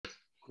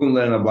We'll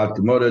learn about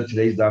Gemara.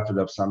 Today's daf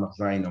of Samach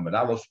Zayin Amud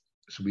Aleph.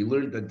 So we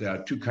learned that there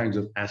are two kinds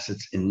of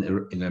assets in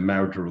a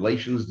marital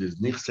relations.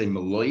 There's nichse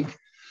maloig,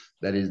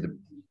 that is the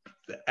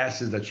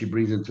assets that she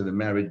brings into the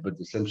marriage, but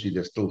essentially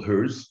they're still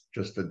hers,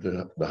 just that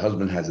the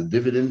husband has a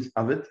dividend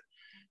of it.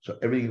 So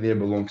everything there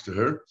belongs to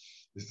her,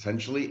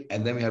 essentially.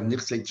 And then we have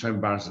nichse tzem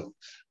barzel,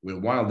 where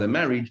while they're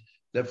married,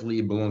 definitely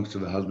it belongs to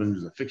the husband.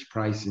 There's a fixed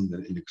price in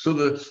the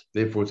ksuda,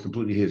 therefore it's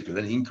completely his. Because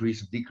any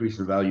increase or decrease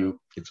in value,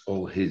 it's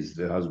all his,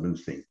 the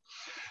husband's thing.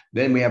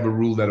 Then we have a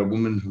rule that a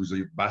woman who's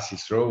a bas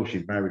yisrael,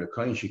 she's married a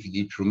kohen, she can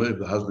eat truma. If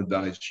the husband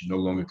dies, she no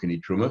longer can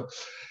eat truma.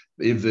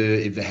 If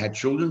they had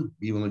children,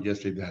 even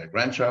just if they had a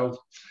grandchild,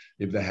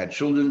 if they had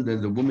children,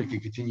 then the woman can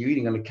continue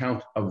eating on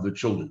account of the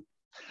children.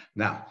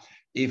 Now,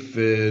 if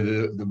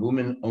the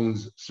woman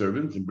owns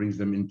servants and brings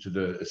them into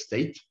the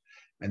estate,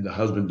 and the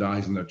husband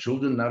dies and the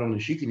children, not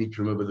only she can eat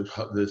truma, but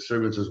the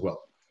servants as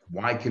well.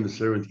 Why can the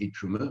servants eat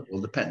truma? Well,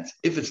 it depends.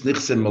 If it's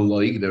nichse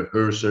maloig, they're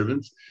her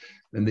servants,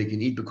 then they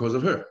can eat because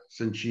of her.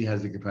 Since she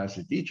has the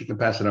capacity to eat, she can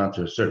pass it on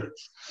to her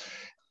servants.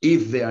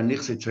 If they are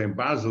nichse tzem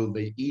barzel,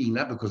 they're eating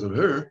not because of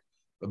her,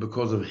 but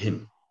because of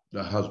him,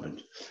 the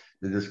husband.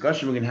 The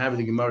discussion we're going to have in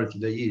the Gemara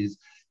today is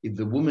if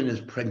the woman is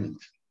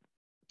pregnant.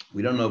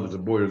 We don't know if it's a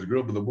boy or it's a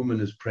girl, but the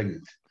woman is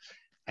pregnant.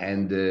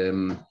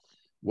 And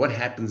what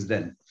happens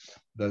then?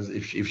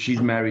 If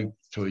she's married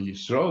to a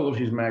Yisrael or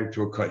she's married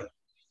to a Kohen?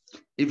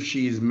 If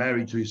she is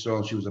married to Yisrael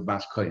and she was a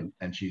Bas Kohen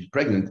and she's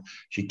pregnant,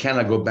 she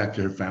cannot go back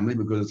to her family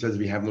because it says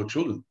we have no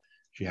children.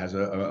 She has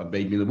a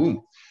baby in the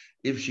womb.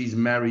 If she's a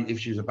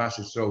Bas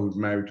Yisrael who's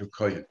married to a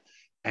Kohen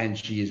and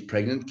she is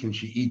pregnant, can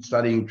she eat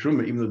starting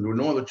truma, even though there were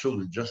no other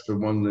children, just the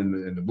one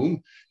in the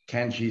womb?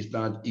 Can she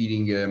start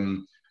eating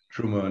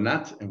truma or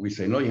not? And we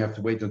say, no, you have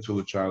to wait until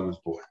the child is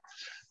born.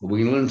 But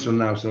we can learn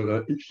some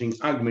interesting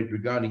argument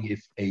regarding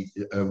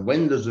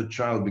when does a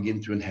child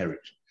begin to inherit?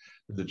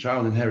 Does the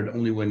child inherit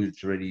only when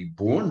it's already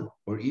born,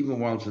 or even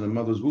while it's in the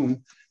mother's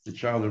womb, the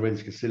child already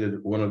is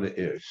considered one of the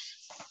heirs?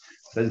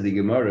 Says the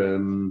Gemara.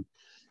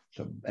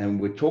 And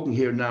we're talking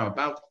here now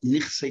about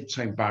nichse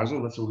tzem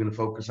barzel. That's what we're going to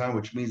focus on,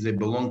 which means they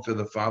belong to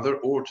the father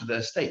or to the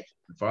estate.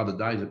 The father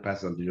dies, it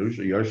passes on to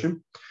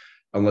Yarshim,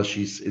 unless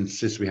she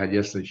insists we had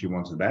yesterday she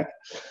wants it back.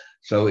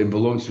 So it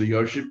belongs to the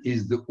Yarshim.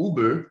 Is the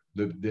uber,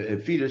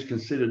 the fetus,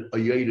 considered a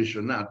Yiddish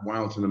or not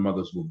while it's in the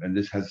mother's womb? And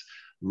this has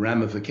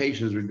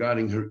ramifications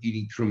regarding her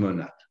eating truma or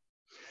not.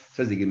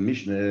 Says the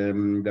Mishnah,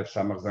 that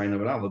Samach Zayin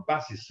Amud Aleph,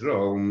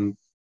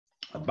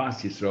 a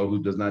Bas Yisrael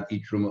who does not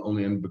eat truma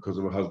only because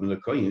of her husband, a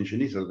kohen,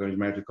 she's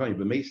married to a kohen,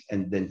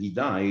 and then he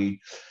died.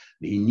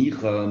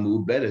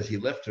 He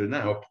left her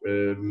now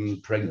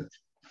pregnant.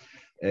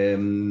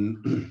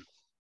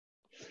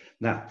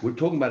 Now, we're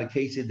talking about a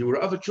case that there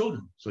were other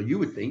children. So you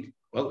would think,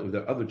 well, if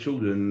there are other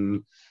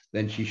children,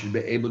 then she should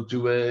be able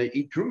to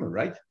eat truma,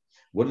 right?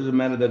 What does it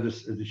matter that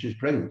she's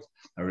pregnant?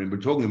 I mean, we're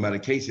talking about a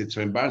case that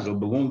Tzem Barzel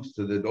belongs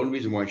to the only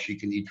reason why she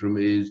can eat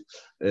truma is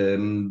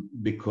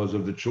because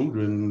of the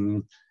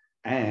children,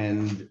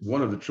 and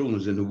one of the children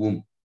is in the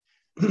womb.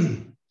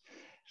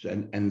 So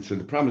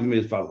the problem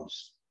is as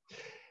follows.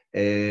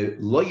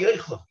 Lo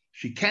yochla,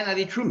 she cannot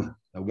eat truma.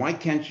 Now, why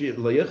can't she?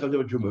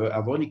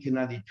 Avoni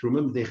cannot eat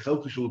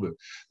truma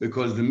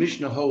because the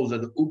Mishnah holds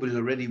that the uber is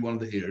already one of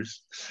the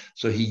heirs.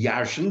 So he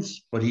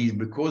yarshins, but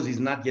because he's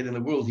not yet in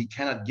the world, he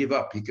cannot give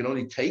up. He can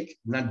only take,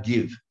 not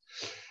give.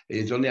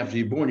 It's only after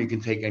you're born you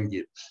can take and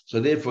give. So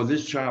therefore,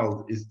 this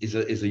child is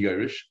a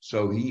Yerush.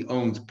 So he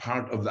owns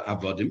part of the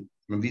avodim.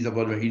 When these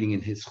avodim are eating in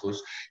his chus,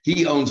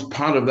 he owns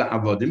part of the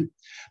avodim,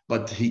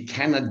 but he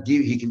cannot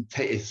give. He can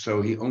take,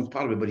 so he owns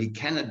part of it, but he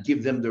cannot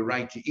give them the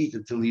right to eat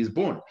until he is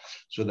born.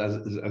 So that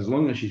as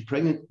long as she's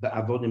pregnant, the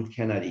avodim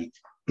cannot eat.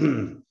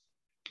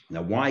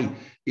 Now, why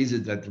is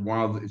it that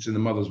while it's in the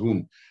mother's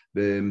womb,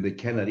 they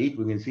cannot eat?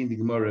 We're going to see in the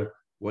Gemara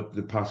what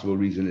the possible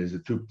reason is. The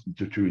two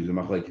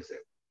reasons.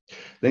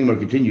 Then Gemara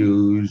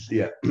continues.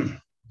 Yeah, on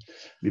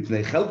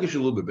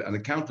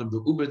account of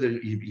the uber,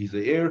 he's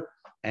the heir.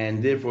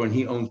 And therefore,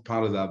 he owns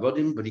part of the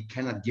avodim, but he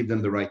cannot give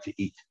them the right to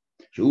eat.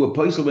 So the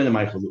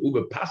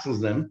uber passes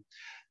them,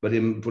 but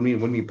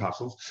when he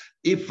passes,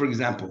 if, for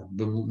example,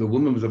 the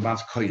woman was a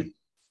bas kohen,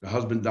 the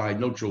husband died,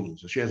 no children,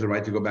 so she has the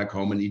right to go back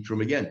home and eat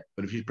truma again.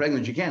 But if she's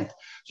pregnant, she can't.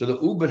 So the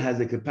uber has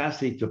the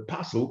capacity to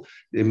passel,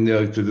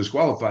 to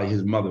disqualify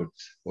his mother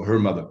or her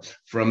mother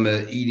from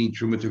eating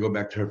truma to go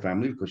back to her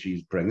family because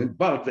she's pregnant.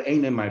 But the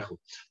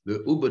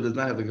uber does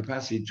not have the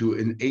capacity to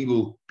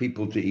enable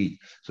people to eat.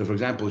 So, for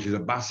example, she's a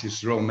bas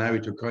yisrael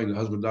married to a kohen, the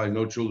husband died,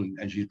 no children,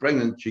 and she's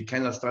pregnant. She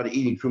cannot start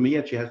eating truma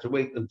yet. She has to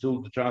wait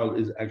until the child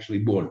is actually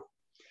born,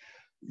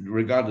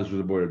 regardless of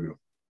the boy or girl.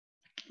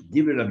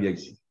 Give it Rabbi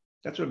Yossi.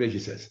 That's what Rabbi Yossi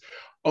says.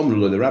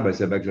 The rabbi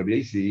said back to Rabbi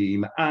Yossi,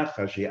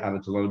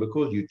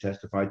 because you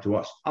testified to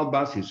us al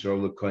bas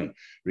yisrael l'kohen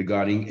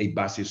regarding a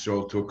bas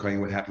yisrael to a kohen,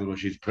 what happens when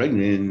she's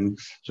pregnant.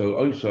 So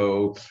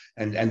also,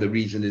 and the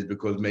reason is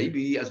because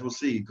maybe, as we'll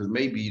see, because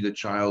maybe the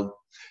child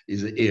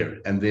is an heir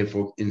and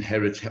therefore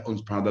inherits,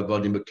 owns part of the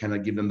body, but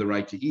cannot give them the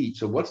right to eat.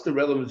 So what's the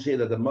relevance here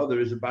that the mother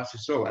is a Bas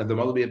Yisrael and the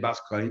mother be a Bas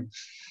Kohen?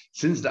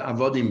 Since the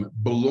avodim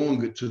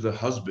belong to the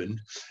husband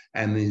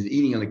and is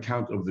eating on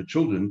account of the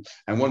children,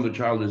 and one of the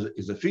child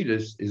is a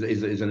fetus,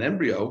 is an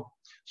embryo,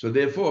 so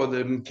therefore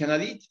they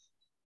cannot eat.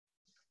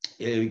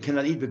 You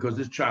cannot eat because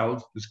this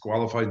child,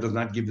 disqualified, does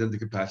not give them the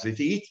capacity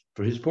to eat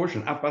for his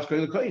portion.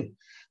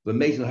 The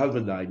maiden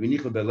husband died.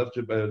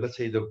 Let's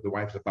say the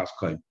wife's a Bas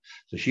Kohen,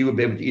 so she would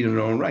be able to eat in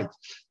her own right.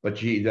 But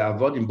the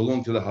avodim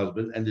belong to the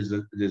husband, and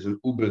there's an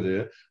uber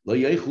there.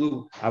 Because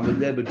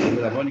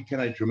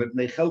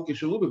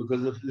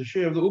of the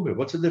share of the uber.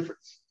 What's the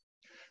difference?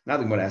 Now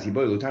the Gemara asks,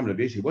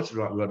 what's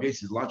Rabbi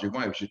Yosef's logic?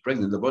 Why, if she's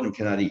pregnant, the avodim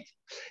cannot eat?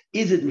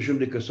 Is it mishum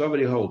dekasover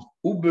he holds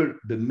uber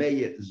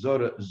b'meye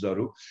zora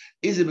zoru?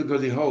 Is it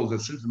because he holds that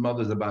since the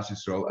mother is a Bas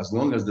Yisrael, as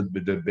long as the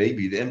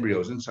baby, the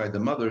embryo is inside the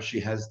mother,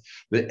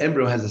 the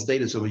embryo has a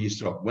status of a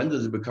Yisrael. When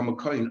does it become a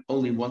Kohen?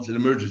 Only once it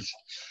emerges,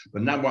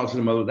 but not while it's in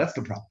the mother. That's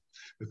the problem.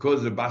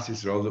 Because the Bas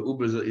Yisrael, the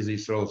uber is a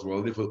Yisrael as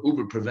well. Therefore,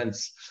 uber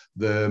prevents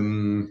the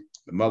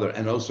mother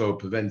and also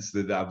prevents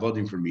the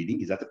avodim from eating.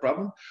 Is that the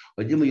problem?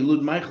 That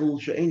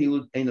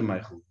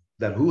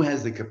who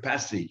has the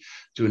capacity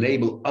to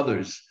enable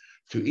others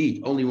to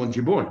eat only once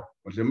you're born,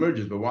 once it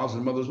emerges, but whilst in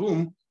the mother's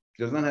womb,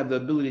 he does not have the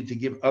ability to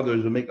give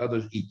others or make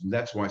others eat. And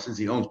that's why, since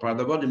he owns part of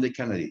the avodim, they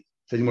cannot eat.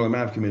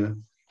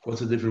 What's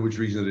the difference? Which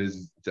reason it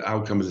is? The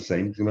outcome is the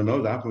same.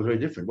 No, the outcome is very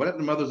different. What if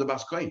the mother's a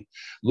Bas Kohen?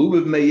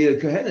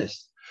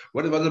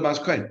 What about the Bas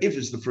Kohen? If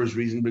it's the first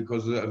reason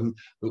because the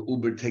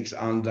uber takes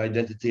on the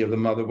identity of the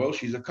mother, well,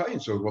 she's a Kohen,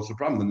 so what's the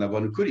problem? The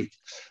avodim could eat.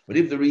 But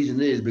if the reason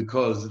is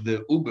because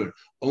the uber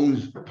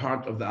owns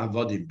part of the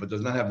avodim but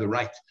does not have the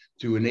right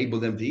to enable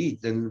them to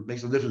eat, then it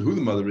makes no difference who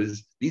the mother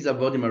is. These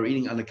avodim are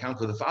eating on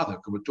account of the father.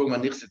 Because we're talking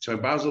about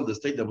the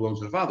state that belongs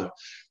to the father.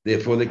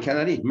 Therefore, they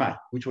cannot eat.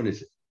 Which one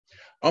is it?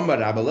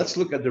 Let's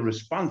look at the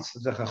response.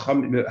 So first we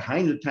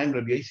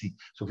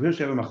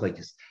have a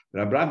machlekes.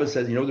 Rabbi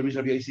says, the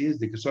reason Rabbi Yossi is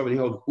the Kesavah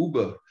holds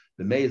uber,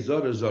 the mei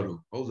zoru zoru,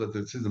 holds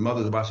that since the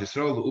mother is Bas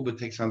Yisrael, the uber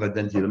takes on the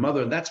identity of the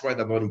mother, and that's why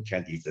the avodim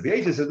can't eat. Rabbi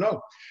Yossi says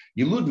no.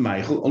 Yilud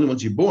meichel, only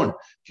once you're born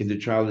can the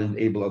child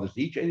enable others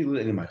to eat. And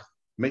yilud any meichel.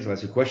 Makes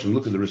a question.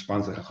 Look at the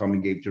response that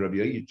Chachamim gave to Rabbi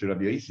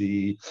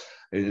Yossi.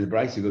 In the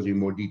Bryce, it goes in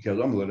more detail.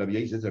 Rabbi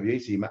Yossi says, Rabbi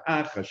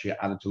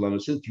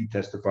Yossi, since you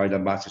testified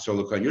on Bas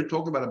Yisrael Kohen, you're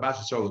talking about a Bas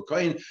Yisrael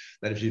Kohen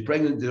that if she's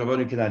pregnant, the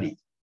avodim cannot eat.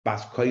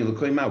 Bas Kohen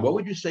Kohen. What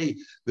would you say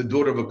the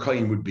daughter of a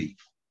Kohen would be?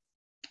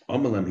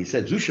 He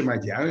said,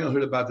 Zushamati. I only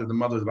heard about the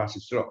mother of Bas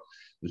Yisrael.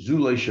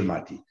 Zulay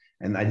Shamati,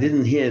 and I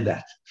didn't hear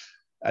that.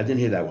 I didn't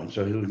hear that one.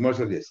 So he was more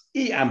like this.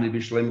 If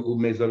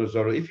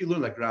you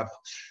learn like Rav,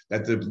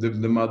 that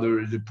the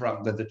mother,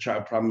 that the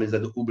child problem is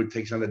that the uber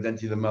takes on the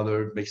identity of the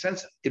mother, it makes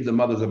sense. If the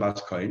mother's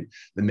about Kohen,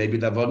 then maybe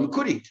the avodim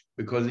could eat,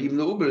 because even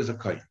the uber is a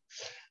Kohen.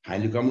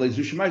 That's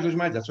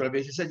what I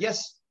basically said.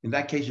 Yes, in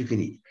that case you can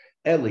eat.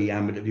 Eli,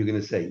 if you're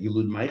going to say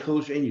Yilud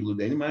Meichel,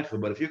 Yilud Any Meichel,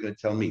 but if you're going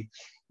to tell me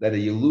that a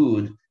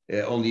Yilud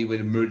only when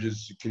it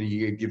emerges can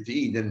you give to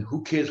eat, then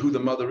who cares who the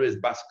mother is?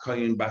 Bas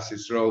Kohen, Bas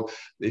Yisrael.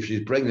 If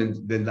she's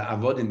pregnant, then the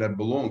avodim that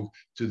belong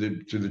to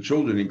the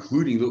children,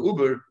 including the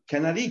uber,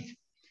 cannot eat.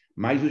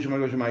 What do you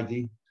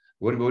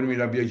mean?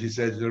 Rabbi Yossi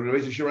says.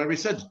 Rabbi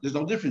said there's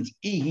no difference.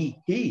 He.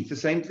 It's the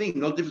same thing.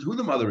 No difference who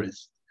the mother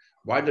is.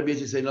 Why did Rabbi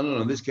Yossi say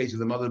no? In this case, if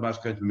the mother of Bas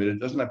Kohen is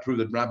permitted, doesn't that prove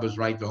that Rabbi's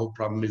right? The whole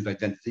problem is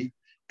identity.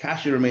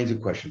 Kasha remains a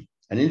question.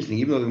 And interesting,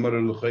 even though the mother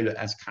of L'choida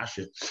asked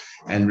Kasha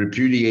and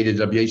repudiated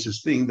Rabbi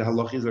Yosef's thing, the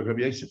halach is like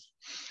Rabbi Yosef,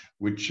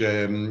 which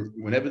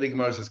whenever the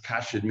Gemara says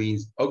Kasha, it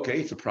means, okay,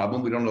 it's a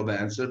problem, we don't know the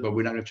answer, but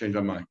we're not going to change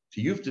our mind.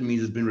 To Yufta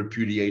means it's been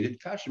repudiated.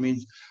 Kasha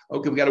means,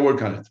 okay, we got to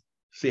work on it,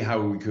 see how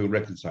we can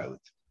reconcile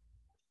it.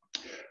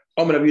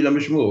 Rabbi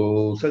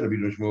Mishmul, said Rabbi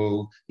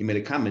Mishmul, he made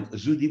a comment,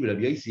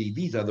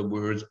 these are the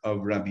words of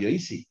Rabbi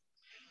Yossi.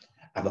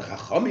 The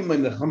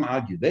Chachamim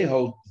argue, they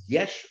hold,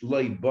 yesh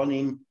loy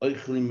bonim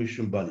oichlim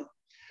mishum bonim.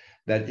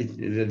 That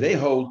they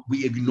hold,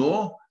 we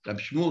ignore. Rabbi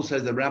Shmuel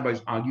says the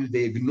rabbis argue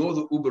they ignore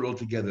the uber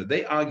altogether.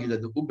 They argue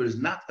that the uber is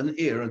not an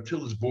heir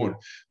until it's born,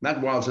 not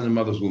while it's in the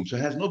mother's womb. So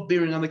it has no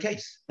bearing on the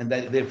case. And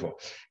that, therefore,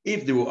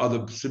 if there were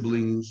other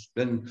siblings,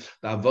 then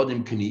the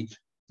avodim can eat,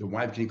 the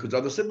wife can eat because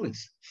other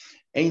siblings.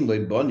 Ein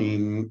loy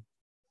bonim.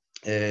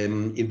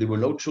 If there were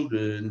no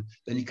children,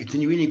 then you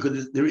continue eating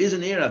because there is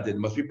an heir out there.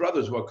 There must be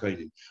brothers who are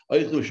kohenim.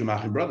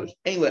 Brothers.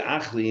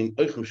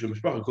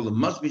 There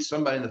must be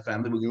somebody in the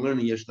family. We can learn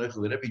in Yesh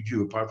Neichel that every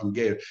Jew, apart from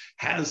Geir,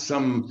 has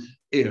some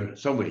heir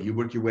somewhere. You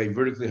work your way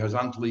vertically,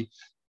 horizontally,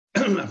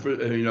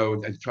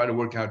 and try to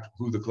work out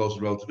who the closest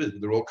relative is.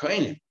 But they're all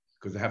kohenim,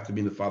 because they have to be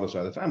in the father's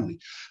side of the family.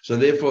 So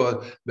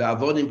therefore, the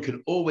avodim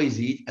can always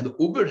eat, and the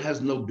uber has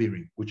no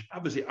bearing, which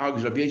obviously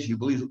argues Rabbi Yossi, who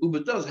believes the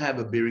uber does have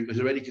a bearing, is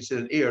already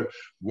considered heir.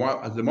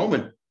 While at the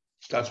moment it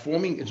starts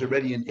forming, it's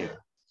already an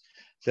heir.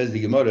 Says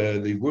the Gemara,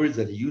 the words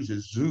that he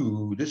uses,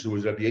 zu, this is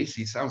what Rabbi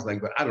Yossi sounds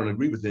like, but I don't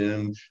agree with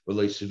him. I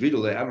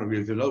don't agree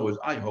with him. In other words,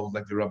 I hold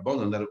like the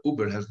Rabbanon that an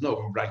Uber has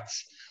no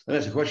rights. Let me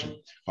ask a question.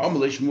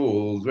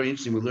 Very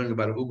interesting. We're learning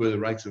about an Uber, the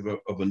rights of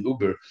an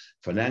Uber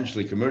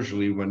financially,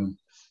 commercially, when,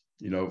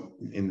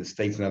 in the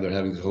States now they're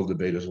having this whole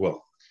debate as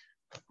well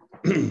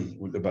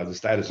about the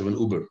status of an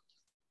Uber.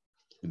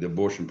 The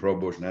abortion,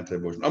 pro-abortion,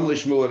 anti-abortion.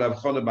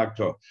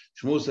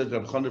 Shmuel said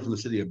Rav Chana from the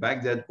city of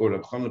Baghdad, or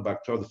Rav Chana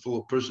Baktar, the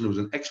full person who was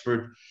an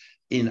expert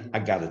in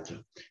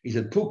Agadata. He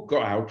said, "Puk, go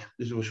out."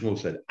 This is what Shmuel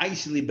said.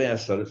 Aisili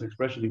be'asar. It's an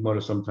expression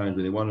Gemara sometimes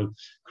when they want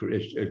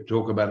to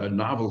talk about a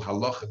novel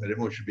halacha that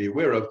everyone should be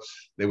aware of.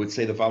 They would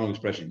say the following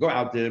expression: "Go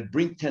out there,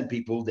 bring 10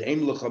 people. The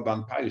aim lecha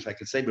ban payus." I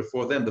can say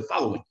before them the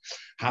following: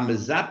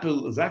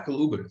 "Hamazapil zakal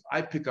uber." If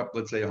I pick up,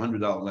 let's say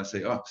 $100, and I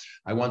say, "Oh,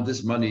 I want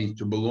this money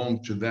to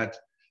belong to that."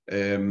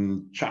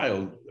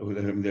 Child,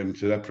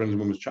 to that pregnant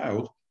woman's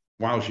child,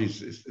 while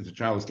the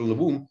child is still in the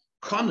womb,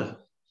 kana,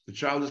 the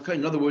child is kana.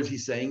 In other words,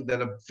 he's saying that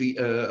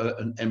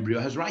an embryo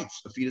has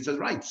rights, a fetus has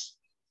rights.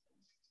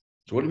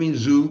 So what do you mean,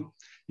 zu?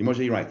 You must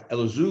say right.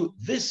 Elozu,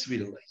 this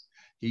vidale.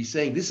 He's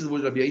saying this is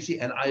what Rabbi Yossi,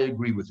 and I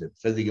agree with him.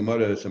 Says the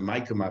Gemara, it's a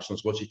Micah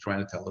Mashals, what's he trying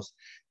to tell us?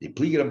 He's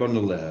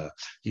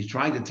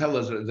trying to tell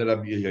us that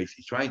Rabbi Yossi,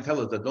 he's trying to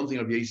tell us that don't think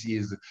Rabbi Yossi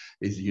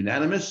is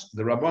unanimous.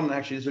 The Rabban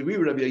actually disagree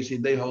with Rabbi Yossi,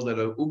 and they hold that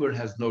an Uber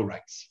has no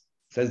rights.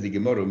 Says the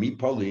Gemara, mi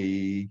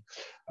poli.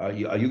 Are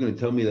you going to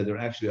tell me that they're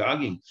actually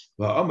arguing?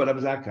 Well,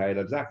 Rabbi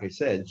Zakkai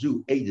said,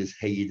 "Zu edis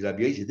heyid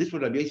Rabbi Yossi." This is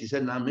what Rabbi Yossi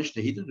said in our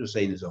Mishnah. He didn't just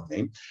say in his own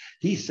name.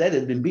 He said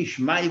it in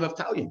Shmai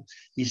Avtalim.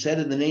 He said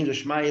it in the names of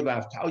Shmai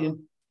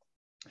Avtalim.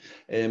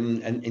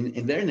 And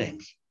in their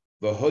names,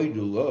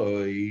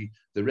 V'hoiduloi,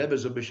 the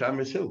Rebbes of Bisham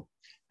Hill,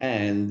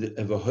 and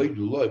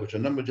V'hoiduloi, which are a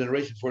number of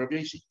generations before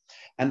Rabbi Yossi.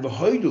 And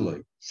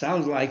V'hoiduloi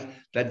sounds like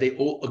that they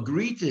all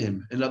agree to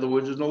him. In other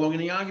words, there's no longer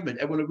any argument.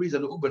 Everyone agrees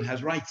that the Uber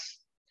has rights.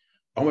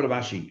 Amar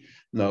Rashi,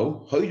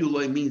 no,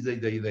 Hoiduloi means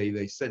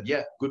they said,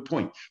 yeah, good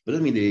point. But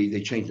doesn't mean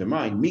they changed their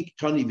mind. Mik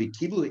Tani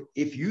V'kiblu,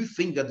 if you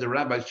think that the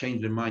rabbis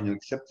changed their mind and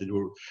accepted,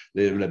 or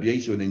the Rabbi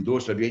Yossi and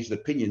endorsed Rabbi Yossi's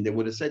opinion, they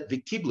would have said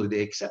V'kiblu, they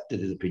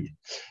accepted his opinion.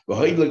 But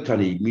Hoiduloi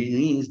Tani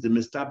means the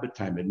mistabit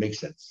time. It makes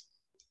sense.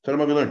 Tell them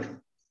what we learned.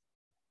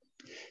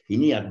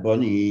 Hiniat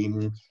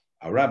Bani,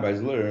 our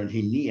rabbis learned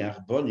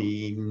Hiniach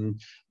Bani.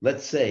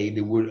 Let's say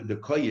the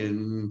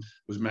Kohen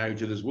was married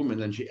to this woman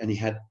and he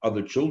had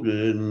other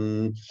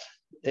children.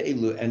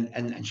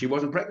 And she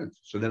wasn't pregnant,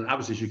 so then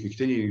obviously she could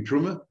continue in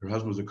truma. Her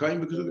husband was a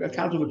kohen because of the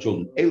account of the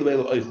children.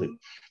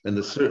 Then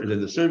the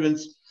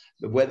servants,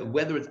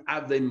 whether it's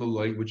avdei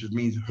maloi, which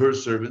means her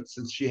servants,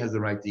 since she has the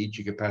right to eat,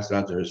 she can pass it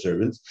on to her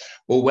servants,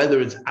 or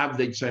whether it's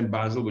avdei tzayim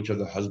basil, which are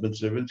the husband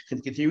servants,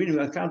 can continue eating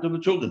on account of the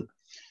children.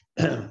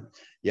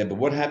 Yeah, but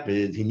what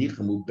happened?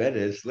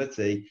 Let's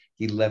say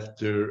he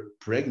left her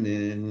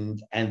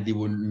pregnant and there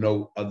were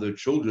no other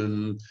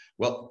children.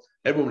 Well,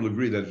 everyone will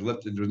agree that there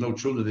was no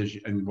children,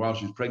 and while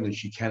she's pregnant,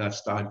 she cannot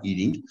start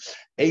eating.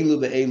 Neither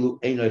of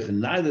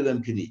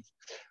them can eat.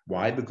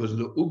 Why? Because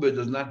the Uber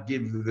does not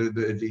give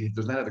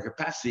does not have the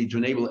capacity to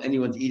enable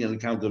anyone to eat on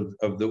account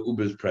of the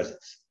Uber's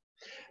presence.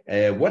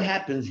 What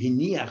happens?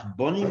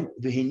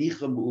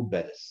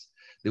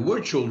 There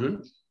were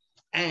children,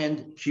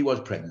 and she was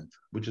pregnant,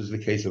 which is the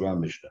case of our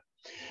Mishnah.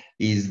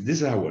 This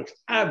is how it works.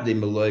 Avdei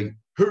Malay,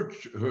 her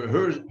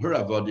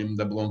avodim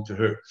that belong to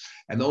her,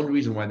 and the only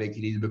reason why they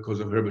can eat is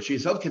because of her, but she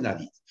herself cannot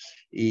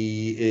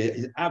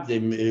eat. Avdei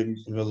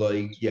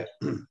Malay, yeah.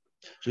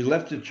 She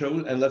left the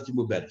children and left the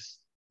muberes.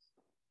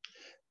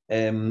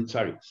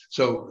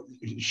 So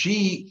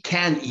she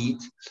can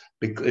eat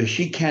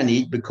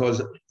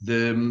because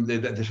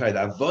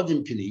the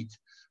avodim can eat.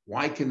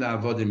 Why can the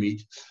avodim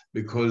eat?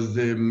 Because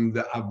the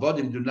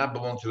avodim do not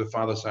belong to the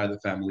father's side of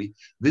the family.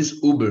 This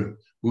Uber,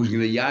 who's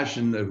going to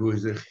yashin, who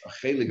is a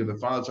chelik of the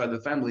father's side of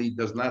the family,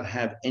 does not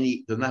have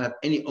any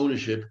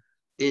ownership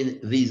in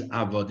these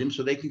avodim,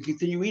 so they can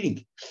continue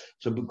eating.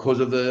 So because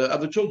of the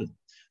other children.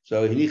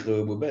 So she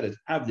can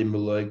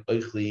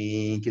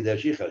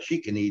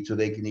eat, so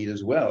they can eat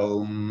as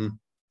well.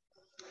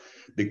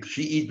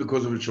 She eats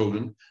because of her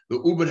children.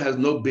 The Uber has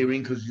no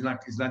bearing because he's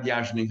not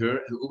yashining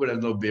her. The Uber has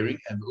no bearing,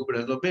 and the Uber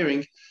has no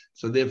bearing.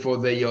 So therefore,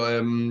 the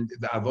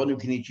avodim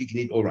can eat. She can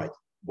eat. All right.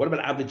 What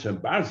about avdei and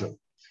barzel?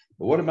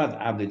 But what about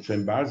avdei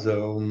and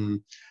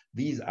barzel?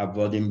 These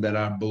avodim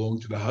that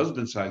belong to the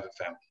husband's side of the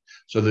family.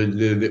 So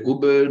the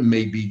Uber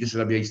may be, this is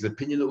Rabbi Yosef's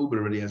opinion, the Uber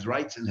already has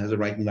rights and has a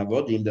right in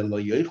avodim, then lo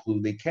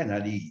yochlu, they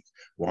cannot eat.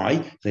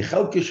 Why? They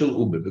chelkishel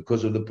Uber,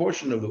 because of the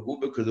portion of the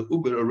Uber, because the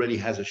Uber already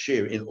has a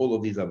share in all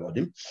of these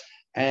avodim.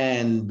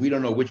 And we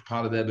don't know which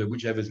part of the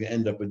whichever is going to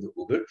end up with the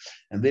Uber,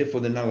 and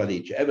therefore they're not allowed to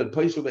eat.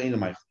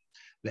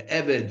 The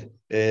Eved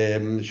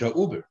shall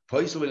Uber.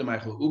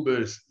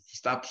 Uber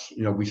stops.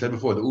 We said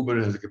before the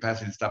Uber has the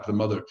capacity to stop the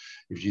mother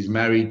if she's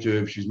married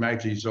to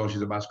Yisrael,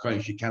 she's a Bas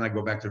Kohen, she cannot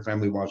go back to her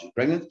family while she's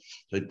pregnant.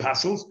 So it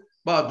passes,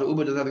 but the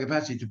Uber does not have the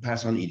capacity to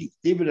pass on eating.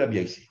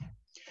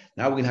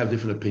 Now we're going to have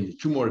different opinions,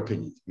 two more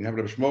opinions. We have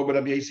Rabbi Shmuel ben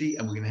Rabbi Yasi,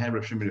 and we're going to have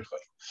Rabbi Shimon ben Yochai.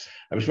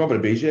 Rabbi Shmuel ben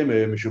Rabbi Yasi,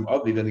 Mishum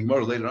Adli, then the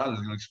Gemara later on is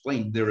going to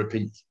explain their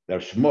opinions.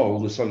 Rabbi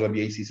Shmuel, the son of Rabbi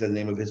Yasi, said the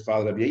name of his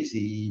father, Rabbi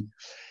Yasi.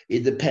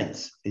 It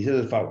depends. He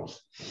says as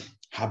follows: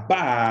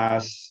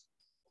 Habas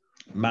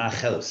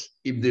ma'acheles.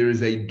 If there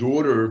is a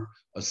daughter,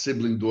 a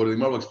sibling daughter, the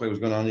Gemara will explain what's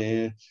going on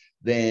here.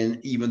 Then,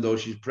 even though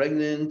she's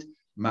pregnant,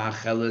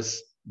 ma'acheles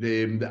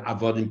the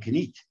avodim can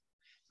eat.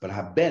 But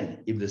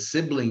haben, if the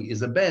sibling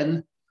is a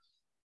ben,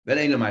 then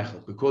ain't a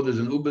meichel, because there's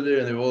an uber there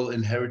and they're all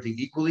inheriting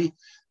equally.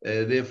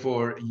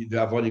 Therefore, the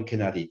avodim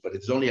cannot eat. But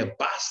if there's only a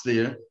bas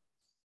there,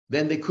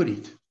 then they could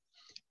eat.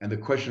 And the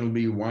question will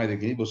be why they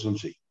can eat. We'll soon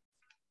see.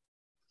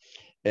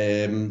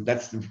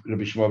 That's the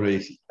Rabbi Shmuel ben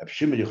Yasi. Rabbi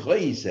Shimon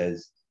Yochai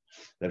says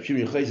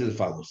as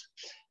follows: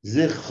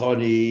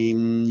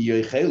 Zichorim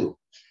yochelu.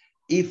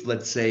 If,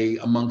 let's say,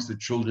 amongst the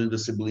children, the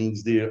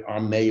siblings, there are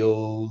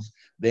males,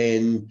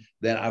 then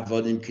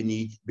avodim can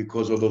eat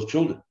because of those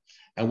children,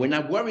 and we're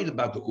not worried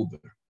about the uber.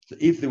 So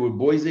if there were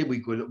boys there, we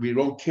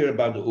don't care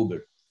about the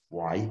uber.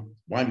 Why?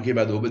 Why do we care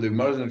about the uber? The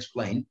Gemara is going to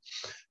explain,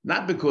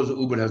 not because the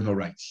uber has no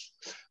rights,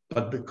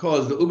 but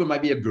because the uber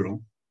might be a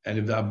girl, and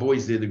if there are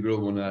boys there, the girl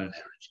will not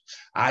inherit.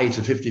 It's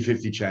a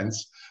 50-50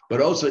 chance. But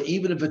also,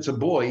 even if it's a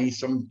boy,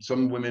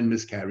 some women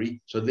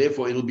miscarry, so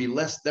therefore it'll be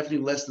definitely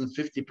less than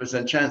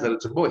 50% chance that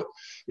it's a boy.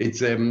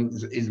 It's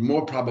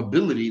more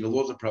probability. The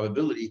laws of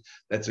probability.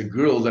 That's a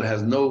girl that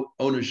has no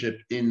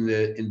ownership in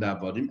the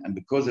avodim, and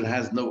because it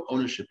has no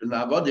ownership in the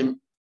avodim,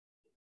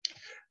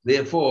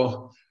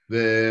 therefore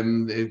the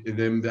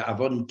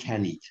avodim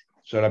can eat.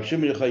 So Rabbi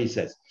Shimon Yochai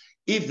says,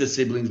 if the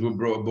siblings were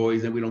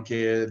boys, then we don't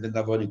care. Then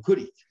the avodim could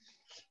eat.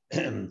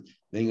 Then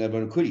the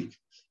avodim could eat.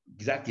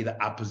 Exactly the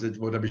opposite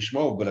of what Rabbi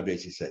Shmuel ben Rabbi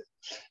Yasi said.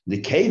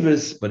 The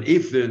kavers, but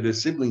if the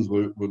siblings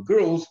were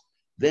girls,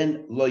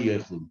 then lo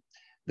yechlum,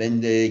 then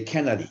they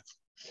cannot eat.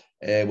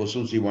 We'll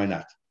soon see why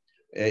not.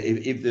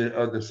 If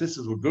the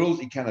sisters were girls,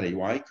 he cannot eat.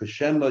 Why? Because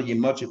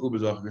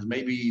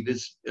maybe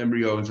this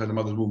embryo inside the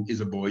mother's womb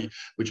is a boy,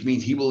 which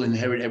means he will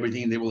inherit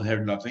everything and they will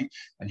inherit nothing,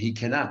 and he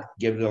cannot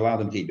allow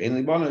them to eat.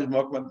 Girls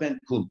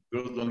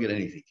don't get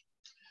anything.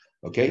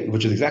 Okay,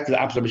 which is exactly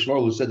the opposite of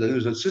Shmuel, who said that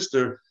there's a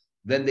sister,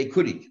 then they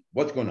could eat.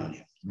 What's going on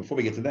here? Before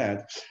we get to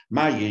that,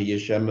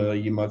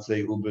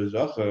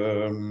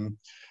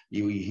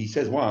 he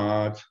says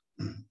what?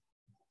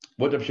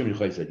 What Rabbi Shimon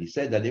Yochai said. He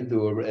said that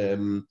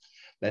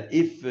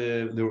if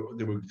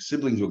there were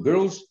siblings or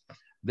girls,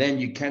 then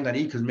you cannot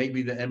eat because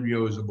maybe the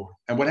embryo is a boy.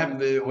 And what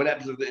happens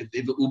if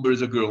the uber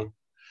is a girl?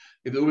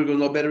 If the uber is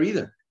no better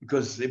either,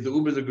 because if the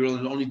uber is a girl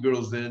and only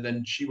girls,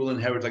 then she will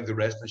inherit like the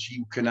rest, and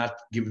she cannot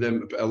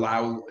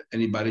allow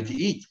anybody to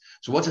eat.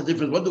 So what's the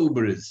difference? What the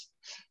uber is?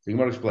 The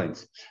Gemara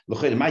explains.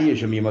 Why did you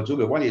say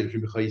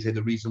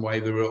the reason why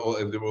if they were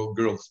all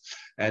girls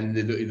and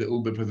the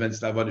uber prevents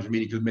the avodah from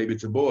eating because maybe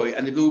it's a boy,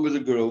 and if the uber is a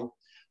girl,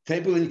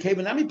 even if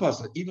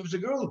it's a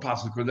girl,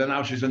 possible because then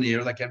now she's an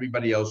heir like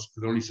everybody else.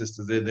 The only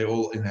sisters they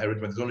all inherit,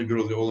 but there's only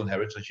girls they all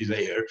inherit, so she's an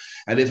heir,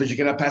 and therefore she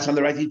cannot pass on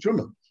the right to eat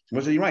truma.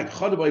 So you're right.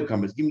 Chada boy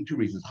comes. Give me two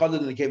reasons. Chada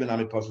and the keva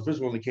nami possible. First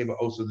of all, the keva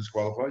also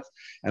disqualifies,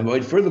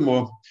 and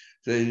furthermore,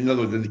 in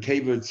other words, the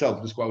keva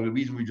itself disqualifies. The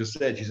reason we just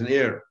said she's an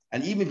heir,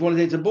 and even if you want to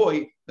say it's a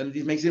boy, then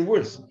it makes it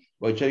worse.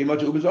 And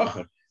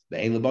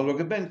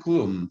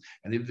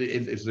if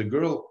it's a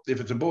girl, if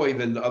it's a boy,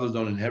 then the others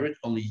don't inherit.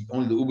 Only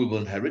the uber will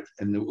inherit,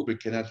 and the uber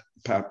cannot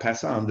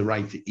pass on the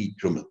right to eat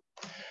truma.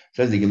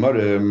 Says the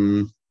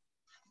Gemara.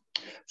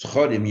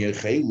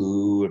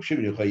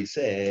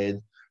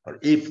 Said, or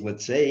if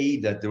let's say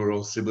that they were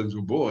all siblings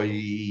were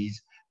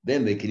boys,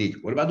 then they can eat.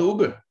 What about the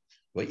uber?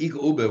 What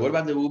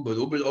about the uber?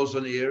 The uber is also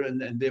an heir,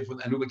 and therefore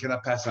an uber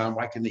cannot pass on.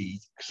 Why can they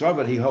eat? So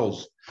what he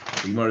holds.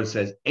 The Gemara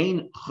says,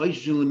 he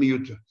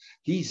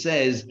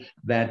says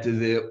that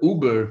the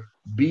uber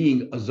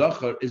being a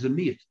zachar is a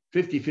miyut.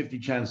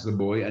 50-50 chance of the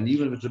boy, and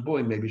even if it's a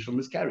boy, maybe she'll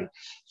miscarry.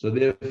 So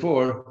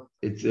therefore,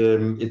 it's a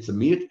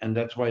miyut, and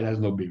that's why it has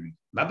no bearing.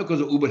 Not because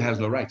the uber has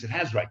no rights. It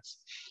has rights,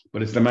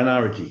 but it's the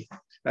minority.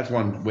 That's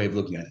one way of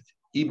looking at it.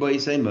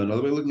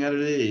 Another way of looking at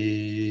it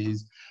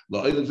is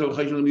no,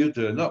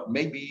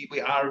 maybe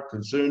we are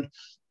concerned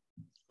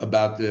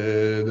about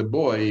the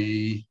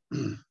boy.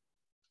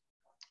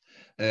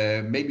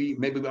 Maybe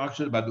we are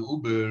concerned about the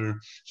uber.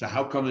 So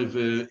how come if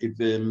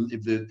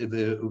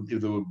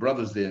there were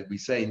brothers there, we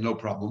say no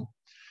problem,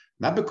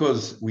 not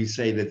because we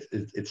say that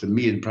it's a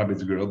me and probably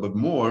it's a girl, but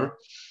more.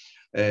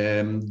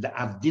 The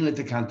avdina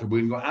tekanta,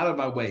 we're going to go out of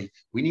our way.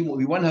 We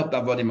want to help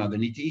the avodim out. They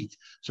need to eat.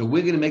 So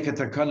we're going to make a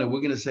takana.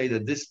 We're going to say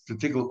that this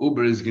particular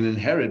uber is going to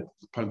inherit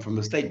from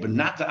the state, but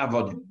not the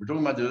avodim. We're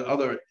talking about the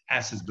other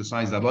assets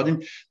besides the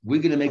avodim.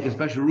 We're going to make a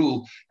special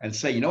rule and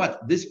say, you know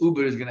what, this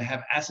uber is going to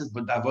have assets,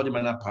 but the avodim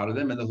are not part of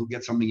them, and they'll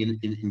get something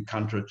in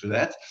contra to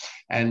that.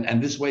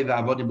 And this way, the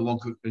avodim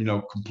belong,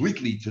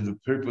 completely to the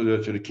people,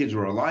 to the kids who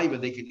are alive,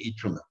 and they can eat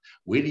from them.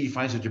 Where do you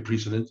find such a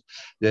precedent?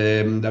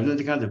 The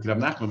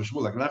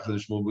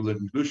Shmuel, we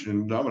learn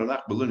Kedushin, Amar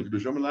Nachman, we learn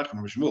Kedushin, Amar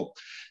Nachman, Shmuel.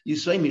 You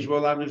say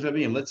Mishmol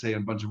Avim. Let's say a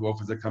bunch of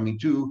orphans are coming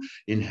to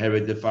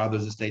inherit their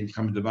father's estate and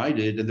come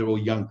divided, and they're all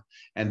young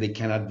and they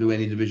cannot do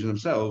any division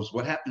themselves.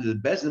 What happens is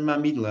Bezin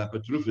Mamidla,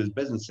 but truth is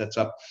Bezin sets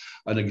up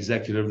an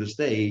executor of the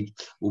state,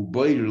 and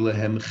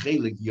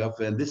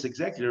this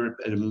executor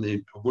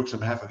works on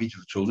behalf of each of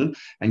the children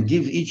and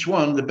gives each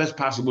one the best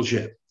possible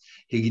share.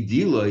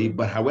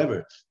 But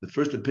however, the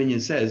first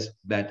opinion says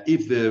that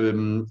if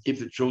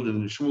the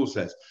children, Shmuel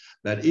says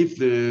that if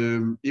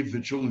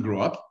the children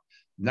grow up,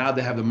 now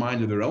they have the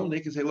mind of their own,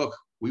 they can say, look,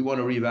 we want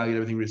to reevaluate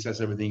everything, reassess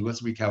everything,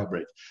 let's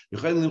recalibrate.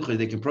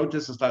 They can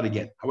protest and start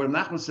again. However,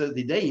 Nachman says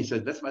the day he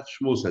says that's what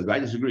Shmuel says, but I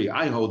disagree.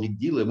 I hold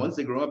once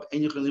they grow up,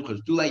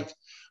 it's too late.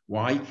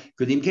 Why?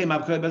 Because he came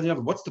up.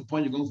 What's the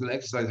point of going through the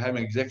exercise,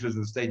 having executives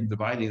in the state and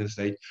dividing the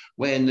state,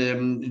 when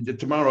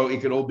tomorrow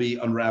it could all be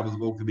unraveled,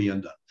 it all could be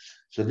undone.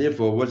 So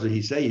therefore, what does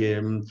he say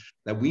here?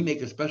 That we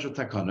make a special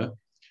takana,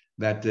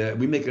 that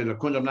we make a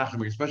kundam nachem,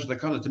 make a special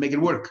takana to make it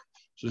work.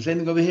 So the same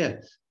thing over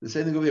here.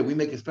 We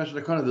make a special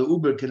takana. The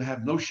Uber can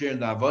have no share in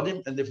the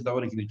avodim, and therefore the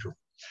avodim can be true.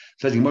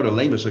 Says Gemara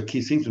Lema, so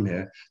key things from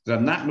here.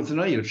 That Nachman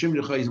Tanoia, if Shimon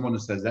Yochai is the one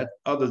that says that,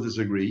 others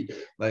disagree.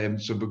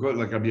 So because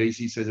like Rabbi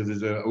Yossi says, if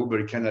there's a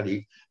Uber cannot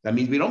eat, that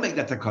means we don't make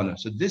that takana.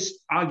 So this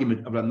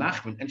argument of Rabbi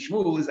Nachman and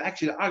Shmuel is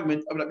actually the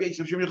argument of Rabbi Yossi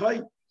of Shimon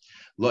Yochai.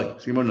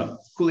 Like, no.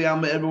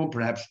 Everyone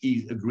perhaps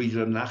agrees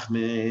with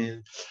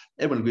Nachman.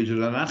 Everyone agrees with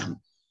Nachman.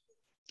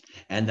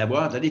 And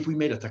that if we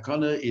made a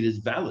takana, it is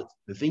valid.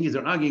 The thing is,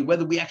 they're arguing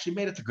whether we actually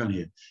made a takana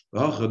here.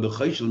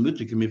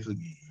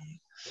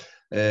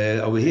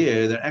 Over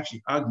here, they're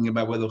actually arguing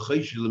about whether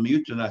chayshul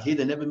miyut or not. Here,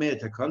 they never made a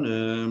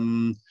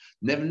takana.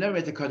 Never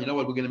made a takana. You know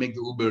what? We're going to make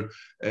the Uber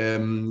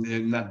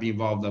not be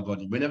involved in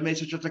avodim. We never made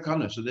such a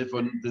takana, so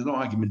therefore there's no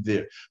argument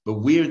there. But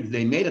where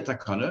they made a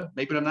takana,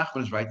 maybe the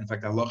Nachman is right. In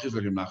fact, Allah is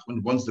like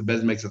Nachman. Once the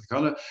Bez makes a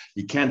takana,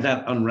 you can't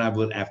then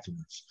unravel it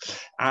afterwards.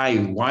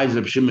 Why does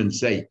Reb Shimon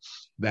say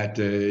that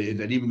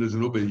that even there's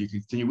an Uber, you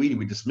continue reading,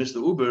 we dismiss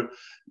the Uber,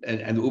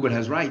 and the Uber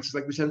has rights,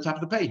 like we said on top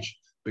of the page,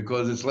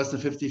 because it's less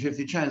than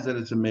 50-50 chance that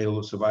it's a male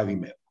or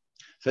surviving male.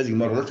 Says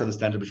let's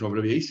understand Rabbi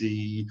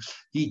Yossi.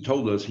 He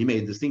told us, he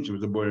made a distinction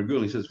with a boy and a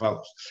girl. He says as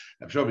follows: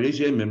 Rabbi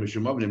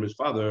Yossi, his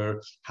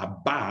father,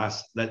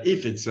 Habas, that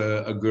if it's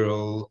a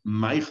girl,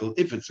 Michael,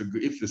 if the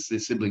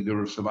sibling,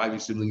 the surviving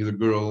sibling is a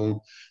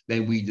girl,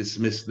 then we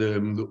dismiss the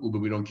Uber,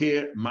 we don't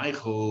care.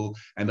 Michael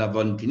and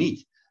Avon can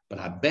eat.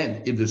 But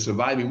Ben, if the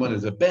surviving one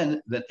is a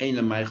Ben, then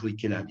Eina Michael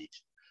cannot eat.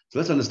 So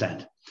let's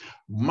understand.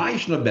 Why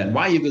Ben?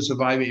 Why if the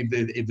surviving,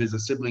 if there's a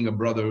sibling, a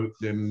brother,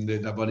 then the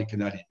Avani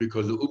cannot eat?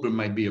 Because the Uber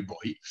might be a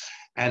boy,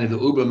 and if the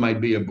Uber might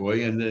be a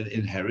boy and then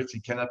inherits, he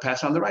cannot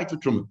pass on the right to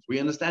Trumah. We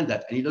understand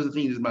that, and he doesn't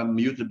think it's about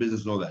mutant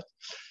business and all that.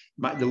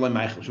 And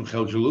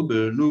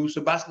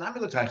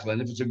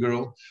if it's a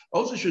girl,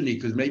 also shouldn't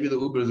eat, because maybe the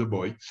Uber is a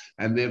boy,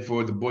 and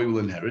therefore the boy will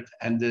inherit,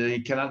 and he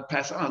cannot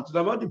pass on to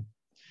the Avani.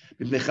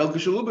 Because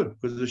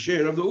the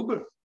share of the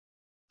Uber.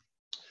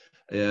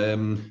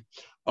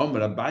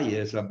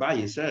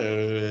 Abaye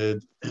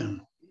said,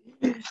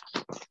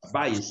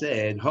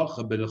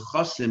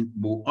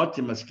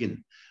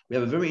 we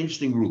have a very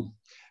interesting rule.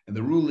 And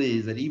the rule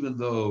is that even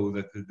though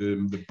that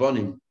the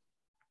Bonim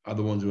are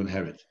the ones who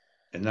inherit,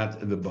 and not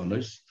the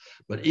bonus.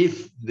 But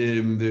if there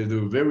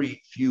are very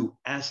few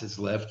assets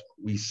left,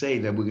 we say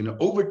that we're going to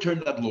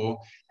overturn that law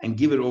and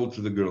give it all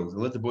to the girls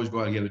and let the boys go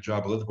out and get a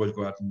job, or let the boys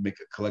go out and make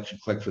a collect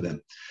for them,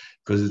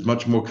 because it's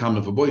much more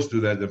common for boys to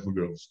do that than for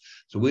girls.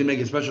 So we make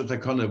a special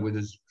takana where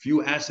there's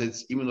few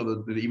assets, even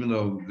though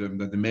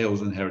the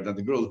males inherit, not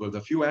the girls, but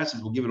the few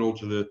assets, we'll give it all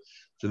to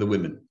the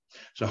women.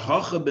 So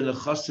hacha ben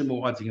achasim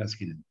u'ating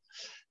askinim.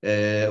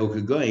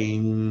 Okay,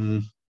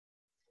 going.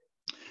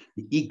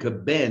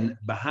 Ben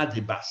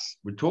Bahadibas.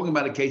 We're talking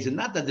about a case, and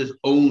not that there's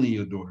only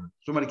a daughter.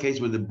 We're talking about a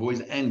case where the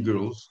boys and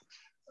girls,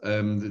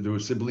 there were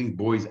siblings,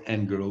 boys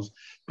and girls,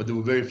 but there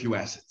were very few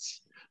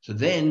assets. So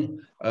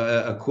then,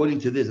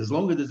 according to this, as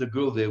long as there's a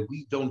girl there,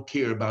 we don't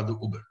care about the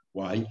Uber.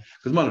 Why?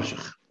 Because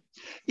Manashach.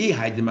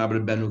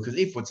 Because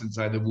if what's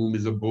inside the womb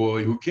is a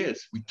boy, who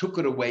cares? We took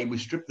it away, we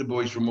stripped the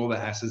boys from all the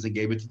assets and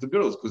gave it to the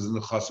girls, because in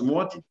the Chasim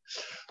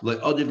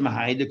like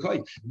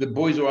the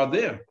boys who are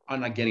there are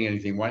not getting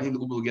anything. Why think the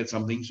Uber will get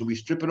something? So we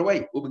strip it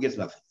away. Uber gets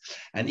nothing.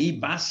 And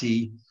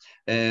Ibasi,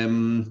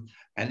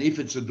 and if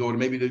it's a daughter,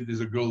 maybe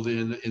there's a girl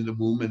in the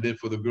womb, and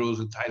therefore the girl is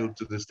entitled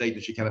to the state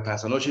that she cannot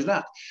pass on. No, she's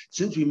not.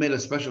 Since we made a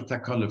special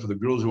takana for the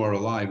girls who are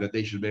alive, that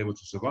they should be able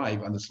to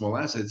survive on the small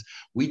assets,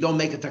 we don't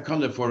make a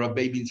takana for a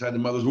baby inside the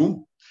mother's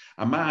womb.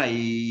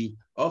 Amai,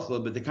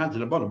 but they can't to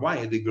the bottom. Why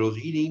are the girls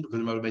eating? Because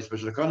the mother made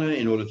special takana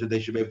in order that they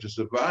should be able to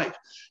survive.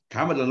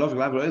 As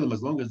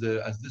long as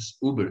this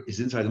Uber is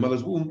inside the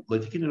mother's womb,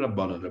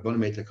 Rabbanan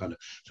made takana.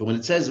 So when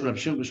it says, Rav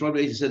Shimon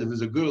said, if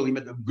there's a girl, he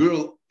meant a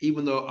girl,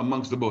 even though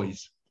amongst the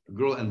boys.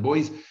 Girl and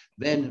boys,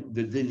 then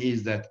the thing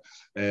is that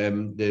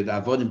the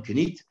avodim can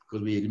eat,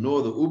 because we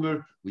ignore the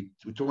Uber. We're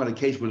talking about a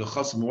case where the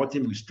Chasim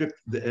Motim, we stripped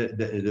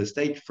the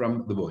estate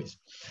from the boys.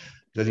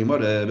 So you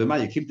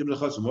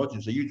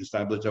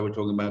establish that we're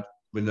talking about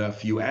with a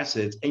few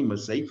assets,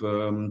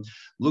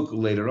 look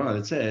later on,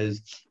 it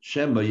says,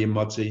 Shema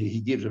Yimotze, he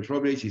gives a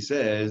probation, he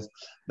says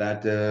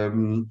that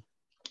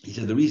he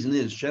said the reason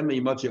is Shema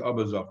Yimotze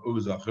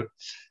Uber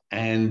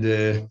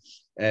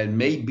and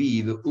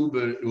maybe the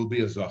Uber will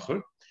be a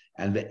Zacher,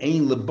 and the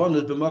Ein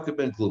Lebonot b'Makar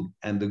ben Klum,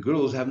 and the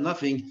girls have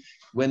nothing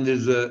when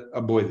there's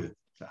a boy there.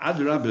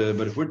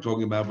 But if we're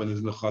talking about when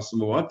there's Nechasim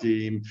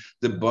Moatim,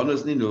 the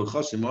bonus Nino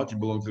Chasim Moatim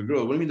belong to the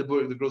girls. What do you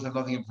mean the girls have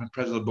nothing in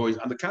presence of boys?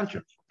 On the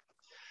contrary,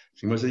 so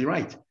you must say you're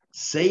right.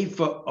 Say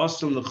for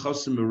Osam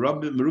Nechasim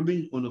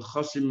Merubin or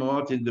Nechasim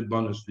Moatim the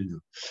bonus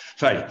Nino.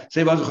 Sorry,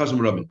 say for Nechasim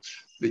Merubin.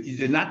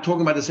 They're not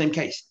talking about the same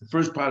case. The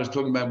first part is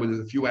talking about when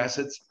there's a few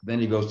assets, then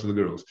he goes to the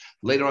girls.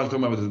 Later on, it's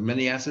talking about when there's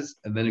many assets,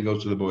 and then he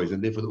goes to the boys.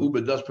 And therefore, the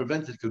Uber does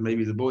prevent it because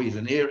maybe the boy is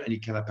an heir and he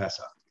cannot pass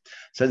out.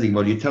 Says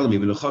well, you're telling me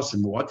when the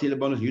what in the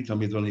bonus, you tell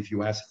me it's only a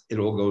few assets, it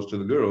all goes to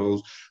the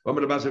girls. You're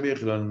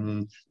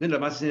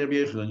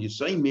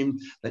saying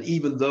that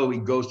even though he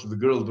goes to the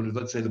girls, but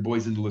let's say the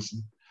boys didn't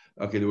listen.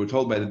 Okay, they were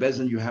told by the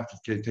bezin, you have to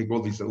take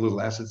all these little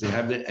assets they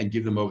have there and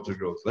give them over to the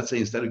girls. Let's say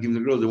instead of giving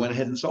the girls, they went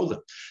ahead and sold them.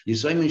 You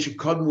say they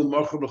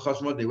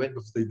went.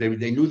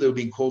 They knew they were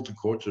being called to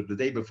court. So the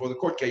day before the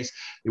court case,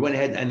 they went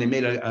ahead and they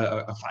made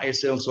a fire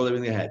sale and sold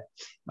everything they had.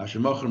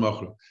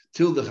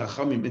 Till the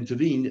chachamim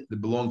intervened,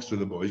 it belongs to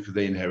the boys because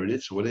they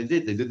inherited. So what they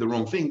did the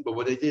wrong thing, but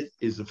what they did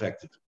is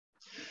effective.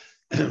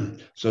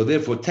 So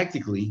therefore,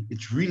 technically,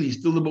 it's really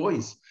still the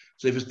boys.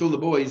 So if it's still the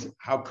boys,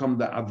 how come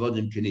the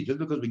avodim can eat? Just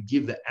because we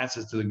give the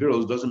assets to the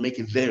girls doesn't make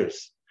it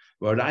theirs.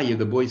 Well, if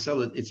the boys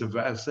sell it, it's a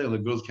vast sale. The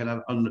girls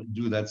cannot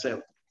undo that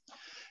sale.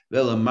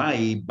 Well,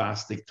 my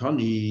bastik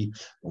tony,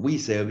 we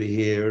say over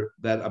here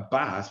that a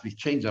bas, we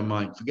change our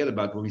mind. Forget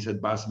about when we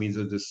said bas means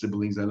that there's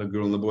siblings and a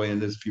girl and a boy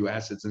and there's few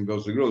assets and it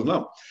goes to the girls.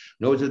 No,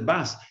 it says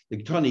bas.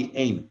 The tony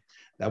aim.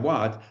 Now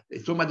what?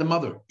 It's talking about the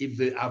mother. If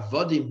the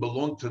avodim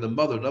belong to the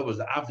mother, in other words,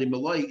 the avdim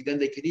maloik, then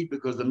they can eat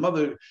because the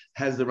mother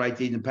has the right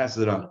to eat and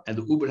passes it on, and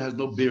the uber has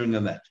no bearing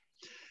on that.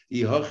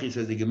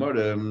 Says the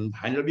Gemara, so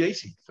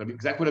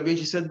exactly what Rabbi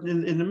Yosi said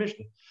in the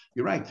Mishnah.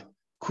 You're right.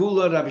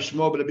 Kula Rabbi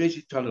Shmuel, but Rabbi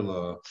Yosi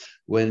Tanela.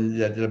 When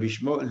Rabbi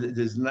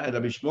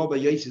Shmuel Bar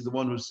Yosi is the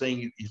one who's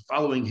saying he's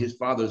following his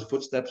father's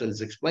footsteps and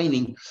is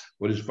explaining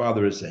what his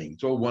father is saying.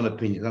 It's all one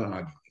opinion, not an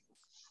argument.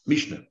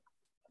 Mishnah.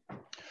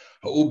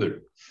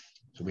 Uber.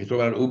 So we talk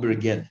about Uber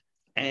again.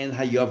 And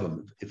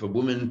Hayavam, if a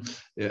woman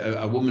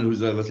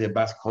who's let's say a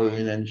Bas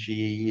Kohen and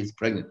she is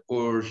pregnant,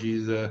 or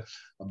she's a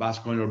Bas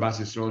Kohen or a Bas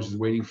Yisrael, she's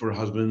waiting for her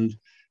husband,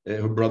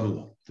 her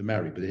brother-in-law to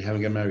marry, but they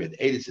haven't got married.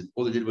 Edison,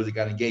 all they did was they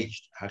got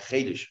engaged.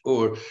 Hachedish,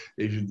 or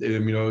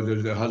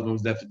the husband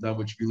was definitely done,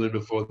 which we learned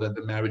before that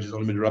the marriage is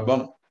only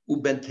midrabanan.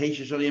 And a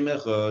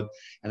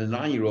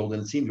 9-year-old,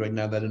 and it seems right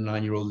now that a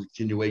 9-year-old is a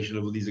continuation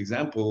of these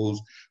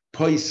examples.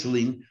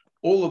 Poislin,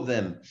 all of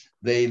them,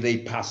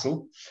 they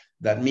passel.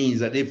 That means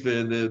that if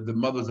the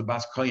mother's a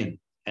Bas Kohen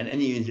and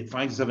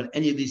finds herself in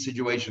any of these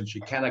situations, she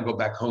cannot go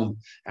back home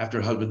after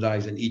her husband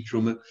dies and eat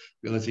truma.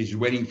 Let's say she's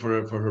waiting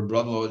for her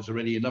brother-in-law. There's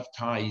already enough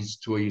ties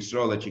to a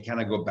Yisrael that she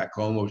cannot go back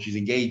home, or she's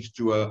engaged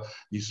to a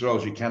Yisrael,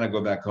 she cannot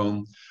go back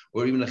home,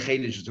 or even a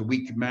Chedesh, it's a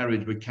weak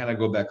marriage, but cannot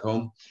go back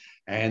home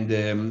and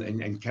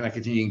cannot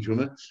continue eating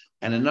truma.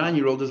 And a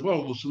 9-year-old as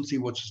well, we'll soon see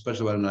what's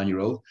special about a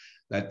 9-year-old,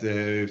 that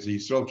if the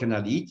Yisrael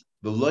cannot eat,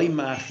 on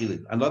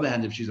the other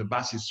hand, if she's a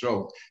Bas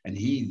Yisrael and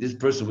this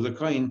person was a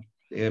Kohen,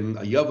 a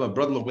Yava, a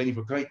brother-in-law waiting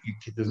for Kohen,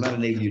 does not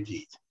enable you to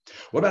eat.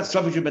 What about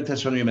Safik ben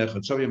Teshanim Echad?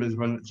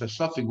 It's a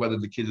Safik whether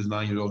the kid is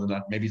 9 years old or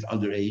not, maybe he's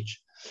underage.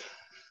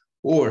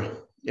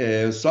 Or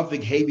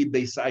Safik Heavy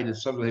Bayside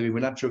is Safik Heavy, we're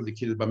not sure if the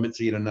kid is Bar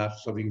Mitzvah yet or not,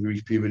 Safik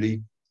reached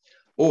puberty.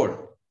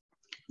 Or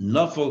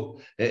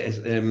Nuffle,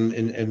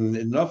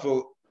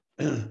 Nuffle,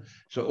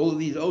 so all of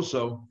these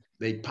also,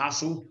 they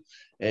passel.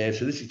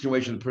 So this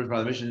situation, the person on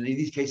the mission, in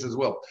these cases as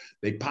well,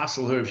 they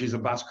passel her if she's a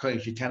Bas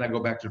Kohen, she cannot go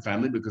back to her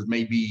family because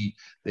maybe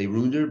they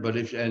ruined her. But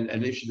if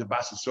she's a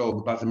Bas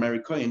Yisrael, about to marry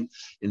Kohen,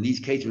 in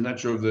these cases, we're not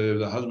sure if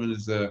the husband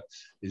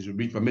is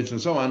reached by mitzvah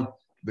and so on.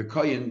 The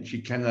Kohen,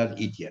 she cannot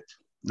eat yet.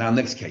 Now,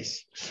 next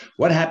case,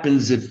 what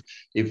happens if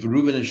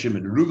Reuben and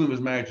Shimon? Reuben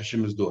was married to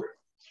Shimon's daughter.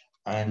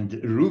 And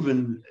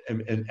Reuben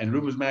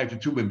was married to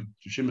 2 women,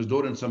 to Shimon's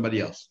daughter and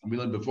somebody else. And we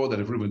learned before that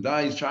if Reuben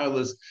dies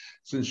childless,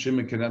 since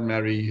Shimon cannot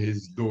marry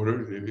his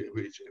daughter,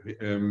 which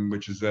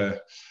is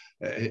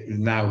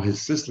now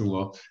his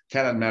sister-in-law,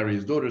 cannot marry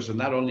his daughter. So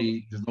not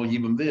only there's no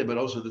yibum there, but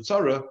also the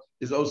tzara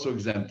is also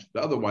exempt.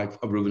 The other wife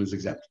of Reuben is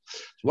exempt. So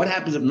what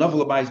happens if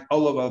Naval buys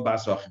Olav al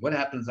Basach? What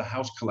happens if the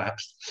house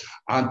collapsed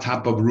on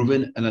top of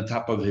Reuben and on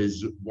top of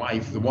his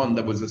wife, the one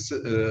that was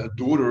a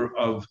daughter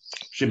of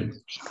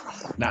Shimon?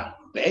 Now,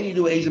 we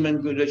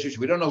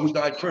don't know who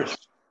died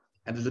first.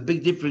 And there's a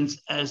big difference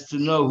as to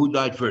know who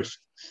died first.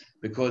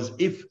 Because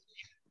if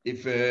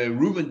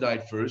Reuben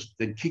died first,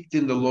 then kicked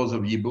in the laws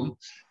of Yibum,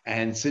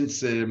 and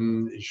since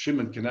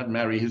Shimon cannot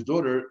marry his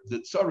daughter, the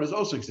tzara is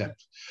also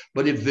exempt.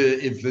 But if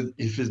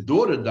his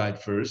daughter died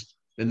first,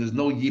 then there's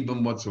no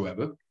Yibum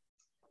whatsoever,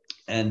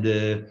 and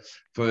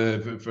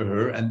for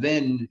her, and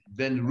then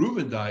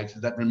Reuben died. So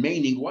that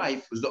remaining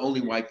wife was the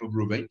only wife of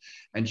Reuben,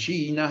 and she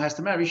now has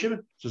to marry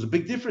Shimon. So it's a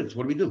big difference.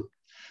 What do we do?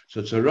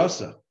 So it's a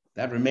rasa.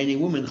 That remaining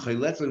woman,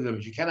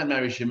 she cannot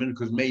marry Shimon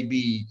because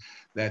maybe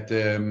that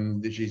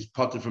she's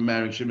parted from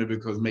marrying Shimon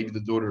because maybe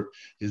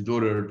his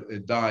daughter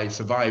died,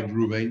 survived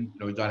Reuben,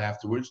 he died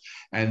afterwards,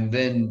 and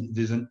then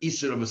there's an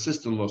Isser of a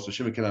sister-in-law, so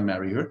Shimon cannot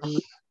marry her.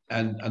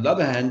 And on the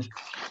other hand,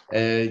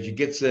 she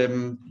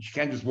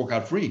can't just walk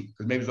out free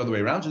because maybe it's the other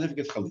way around. So then it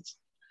gets chalitz.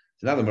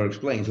 So now the Gemara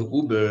explains. So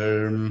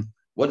Uber,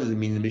 what does it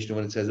mean in the Mishnah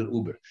when it says that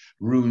Uber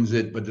ruins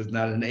it, but does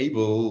not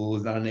enable?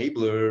 It's not an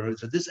enabler.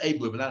 It's a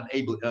disabler, but not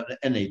an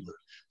enabler.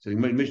 So the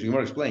Mishnah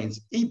Gemara explains: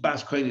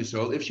 Bas Kohen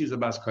Yisrael, if she's a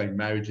Bas Kohen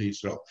married to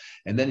Yisrael,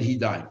 and then he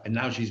died, and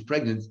now she's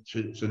pregnant,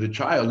 so the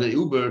child, the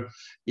Uber,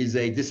 is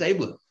a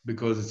disabler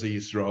because it's a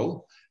Yisrael,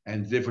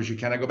 and therefore she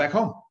cannot go back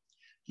home.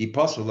 He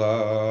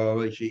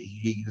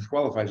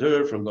disqualifies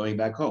her from going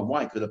back home.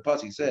 Why? Because the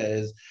pasuk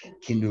says,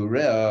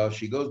 "Kinurea."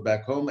 She goes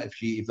back home if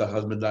the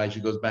husband dies.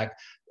 She goes back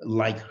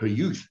like her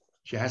youth.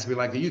 She has to be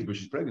like her youth, but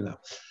she's pregnant now.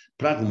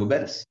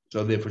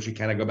 So therefore, she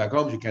cannot go back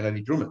home. She cannot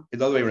eat truma. It's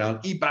the other way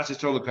around.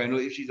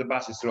 If she's a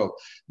bas Yisrael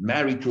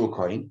married to a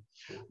kohen,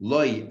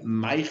 loy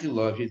ma'ichin,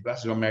 if she's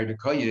bas Yisrael married to a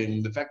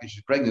kohen, the fact that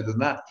she's pregnant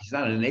she's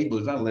not an enabler.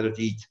 It's not a let her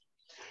to eat.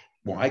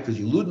 Why? Because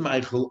Yilud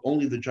Meichel,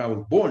 only the child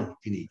was born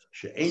can eat.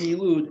 She'ein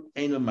Yilud,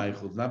 ein a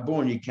Meichel. If not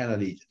born, you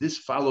cannot eat. This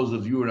follows the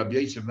view of Rabbi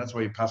Yosef, and that's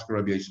why you pass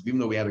Rabbi Yosef, even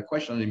though we had a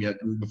question on him yet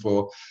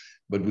before,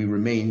 but we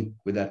remain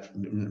with that,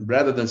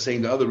 rather than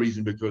saying the other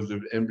reason because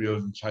the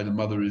embryos inside the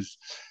mother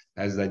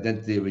has the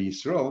identity of a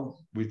Yisrael,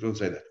 we don't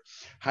say that.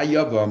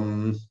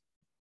 Hayavam,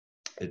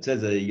 it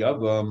says a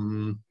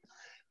Yavam,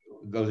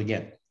 goes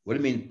again. What do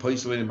you mean?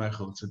 It's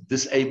a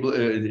disable,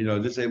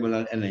 disable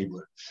and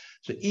enabler.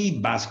 So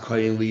bas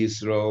kohen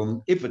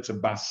Yisrael, if it's a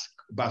bas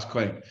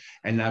kohen,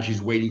 and now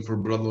she's waiting for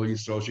brother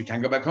Yisrael, she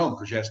can't go back home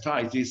because she has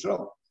ties to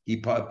Yisrael.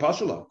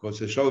 Pasula, because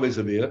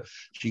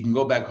she can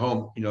go back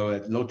home,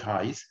 at no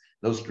ties,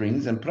 no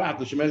strings, and prat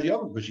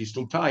because she's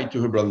still tied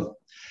to her brother.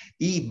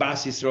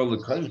 Bas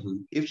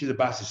Yisrael, if she's a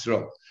bas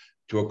Yisrael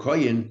to a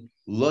kohen,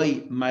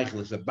 loy Michael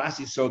is a bas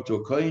Yisrael to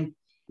a kohen.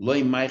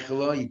 Loy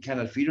Meichela, you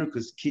cannot feed her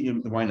because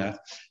why not?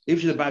 If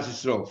she's a bas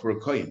Yisrael for a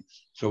kohen,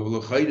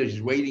 so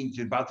she's waiting,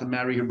 she's about to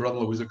marry her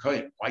brother-in-law who's a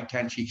kohen. Why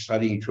can't she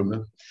start eating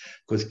truma?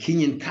 Because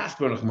kinyan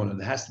kasper rachmana,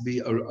 there has to be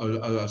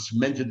a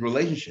cemented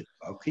relationship.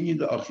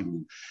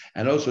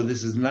 And also,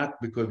 this is not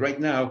because right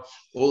now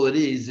all it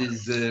is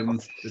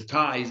the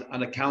ties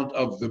on account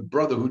of the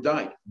brother who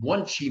died.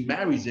 Once she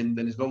marries him,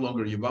 then it's no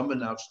longer Yevama,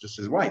 now it's just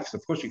his wife. So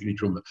of course she can eat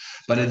truma.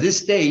 But at this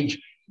stage,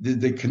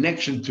 the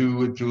connection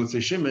to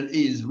Shimon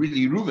is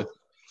really Reuben,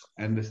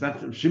 and it's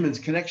not Shimon's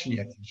connection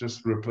yet. It's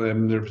just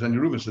representing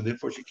Reuben, so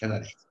therefore she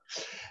cannot eat.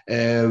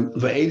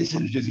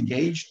 Va'elis is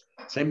engaged,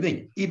 same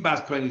thing.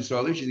 Ibas Kohen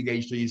Yisrael, if she's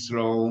engaged to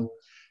Yisrael,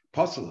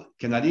 Apostle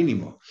cannot eat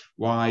anymore.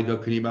 Why?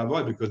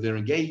 Because they're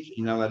engaged,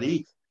 you're not allowed to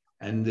eat.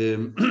 And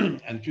and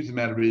the truth of the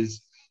matter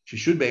is, she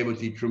should be able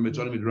to eat truma. It's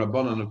only with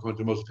Rabbanan, according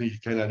to most people, she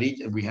cannot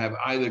eat. And we have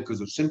either because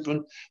of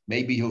Simpan,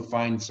 maybe he'll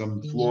find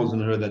some flaws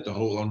in her that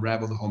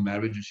unravel the whole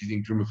marriage and she's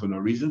eating truma for no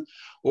reason,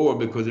 or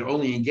because they're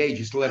only engaged,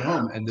 she's still at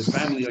home, and the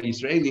family are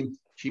Israeli,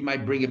 she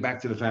might bring it back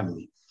to the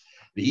family.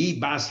 The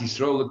bas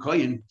Yisrael, a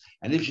kohen,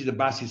 and if she's a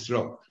bas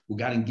Yisrael who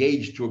got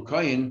engaged to a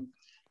kohen,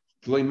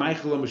 sorry, I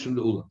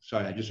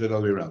just said the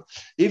other way around.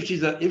 If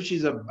she's a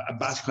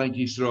bas kohen to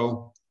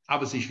Yisrael,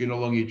 obviously she can no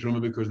longer eat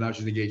truma because now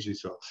she's engaged to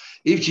Yisrael.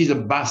 If she's a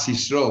bas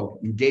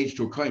Yisrael engaged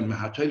to a kohen,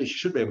 she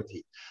should be able to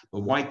eat.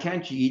 But why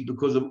can't she eat?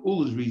 Because of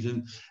Ula's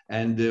reason,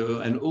 and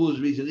Ula's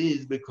reason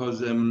is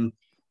because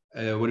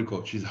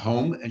she's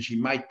home and she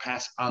might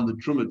pass on the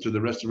truma to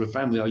the rest of her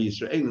family, al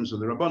Yisraelim. So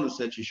the Rabbanah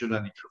said she should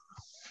not eat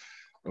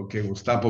truma. Okay, we'll stop over.